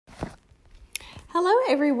Hello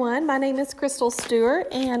everyone, my name is Stewart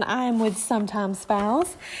and I am with Sometimes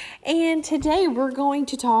Spouse, and today we're going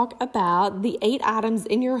to talk about the 8 items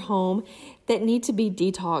in your home that need to be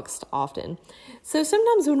detoxed often. So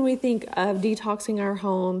sometimes when we think of detoxing our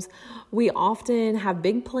homes, we often have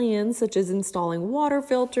big plans such as installing water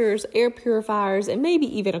filters, air purifiers, and maybe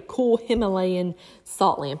even a cool Himalayan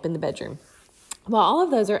salt lamp in the bedroom. While all of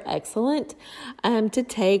those are excellent to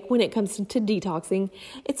take when it comes to detoxing,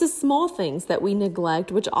 it's the small things that we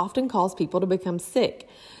neglect which often cause people to become sick.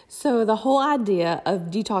 So the whole idea of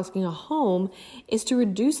detoxing a home is to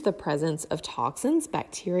reduce the presence of toxins,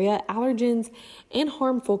 bacteria, allergens, and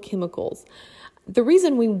harmful chemicals. The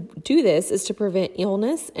reason we do this is to prevent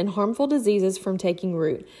illness and harmful diseases from taking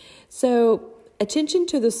root. So attention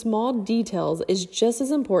to the small details is just as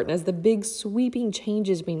important as the big sweeping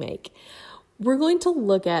changes we make. We're going to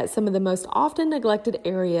look at some of the most often neglected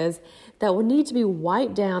areas that will need to be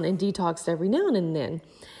wiped down and detoxed every now and then.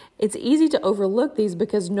 It's easy to overlook these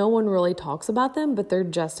because no one really talks about them, but they're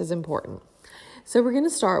just as important. So we're going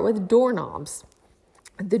to start with doorknobs.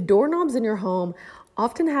 The doorknobs in your home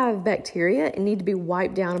often have bacteria and need to be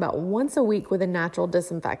wiped down about once a week with a natural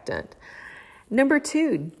disinfectant. Number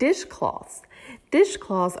 2, dishcloths.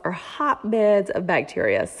 Dishcloths are hotbeds of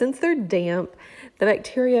bacteria. Since they're damp, the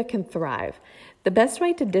bacteria can thrive. The best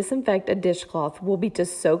way to disinfect a dishcloth will be to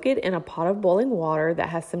soak it in a pot of boiling water that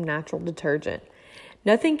has some natural detergent.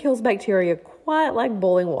 Nothing kills bacteria quite like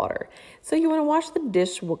boiling water. So you want to wash the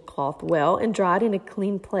dishcloth well and dry it in a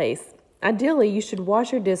clean place. Ideally, you should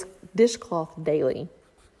wash your dishcloth daily.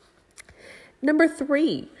 Number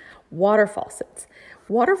 3, water faucets.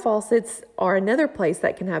 Water faucets are another place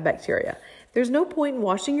that can have bacteria. There's no point in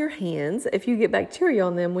washing your hands if you get bacteria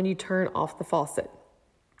on them when you turn off the faucet.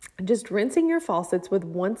 Just rinsing your faucets with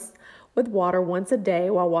water once a day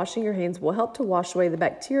while washing your hands will help to wash away the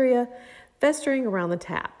bacteria festering around the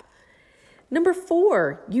tap. Number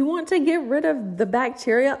 4, you want to get rid of the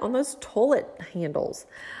bacteria on those toilet handles.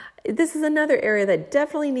 This is another area that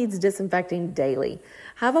definitely needs disinfecting daily.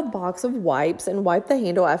 Have a box of wipes and wipe the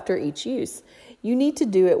handle after each use. You need to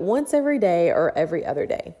do it once every day or every other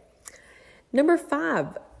day. Number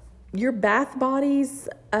 5, your bath bodies,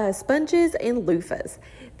 sponges, and loofahs.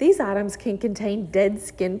 These items can contain dead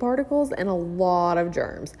skin particles and a lot of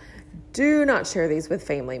germs. Do not share these with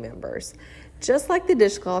family members. Just like the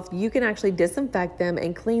dishcloth, you can actually disinfect them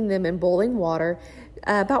and clean them in boiling water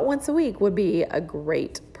about once a week would be a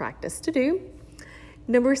great practice to do.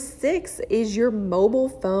 Number 6 is your mobile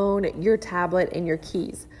phone, your tablet, and your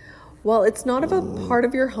keys. While it's not a part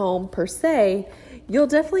of your home per se, you'll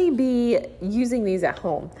definitely be using these at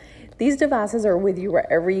home. These devices are with you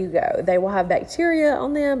wherever you go. They will have bacteria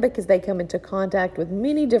on them because they come into contact with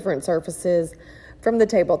many different surfaces, from the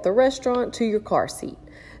table at the restaurant to your car seat.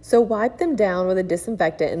 So wipe them down with a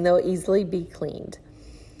disinfectant and they'll easily be cleaned.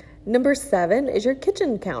 Number 7 is your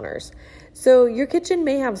kitchen counters. So your kitchen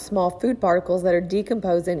may have small food particles that are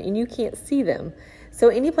decomposing and you can't see them. So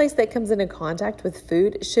any place that comes into contact with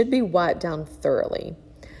food should be wiped down thoroughly.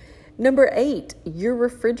 Number 8, your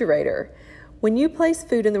refrigerator. When you place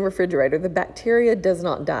food in the refrigerator, the bacteria does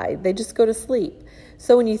not die. They just go to sleep.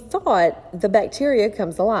 So when you thaw it, the bacteria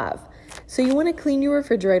comes alive. So you want to clean your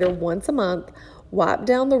refrigerator once a month, wipe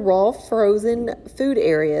down the raw frozen food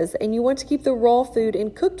areas, and you want to keep the raw food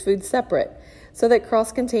and cooked food separate so that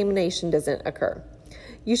cross-contamination doesn't occur.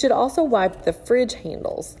 You should also wipe the fridge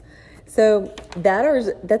handles. So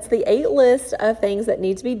that's the 8 list of things that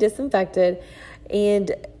need to be disinfected.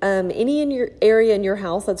 And any in your area in your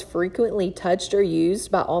house that's frequently touched or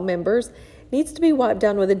used by all members needs to be wiped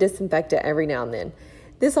down with a disinfectant every now and then.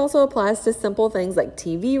 This also applies to simple things like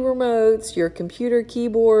TV remotes, your computer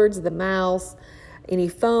keyboards, the mouse, any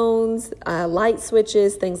phones, light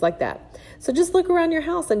switches, things like that. So just look around your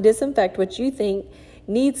house and disinfect what you think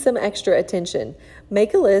needs some extra attention.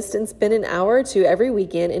 Make a list and spend an hour or 2 every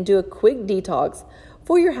weekend and do a quick detox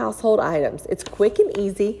for your household items. It's quick and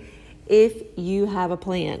easy if you have a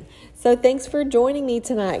plan. So thanks for joining me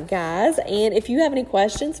tonight, guys. And if you have any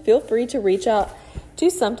questions, feel free to reach out to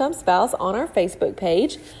Sometimes Spouse on our Facebook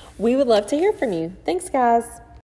page. We would love to hear from you. Thanks, guys.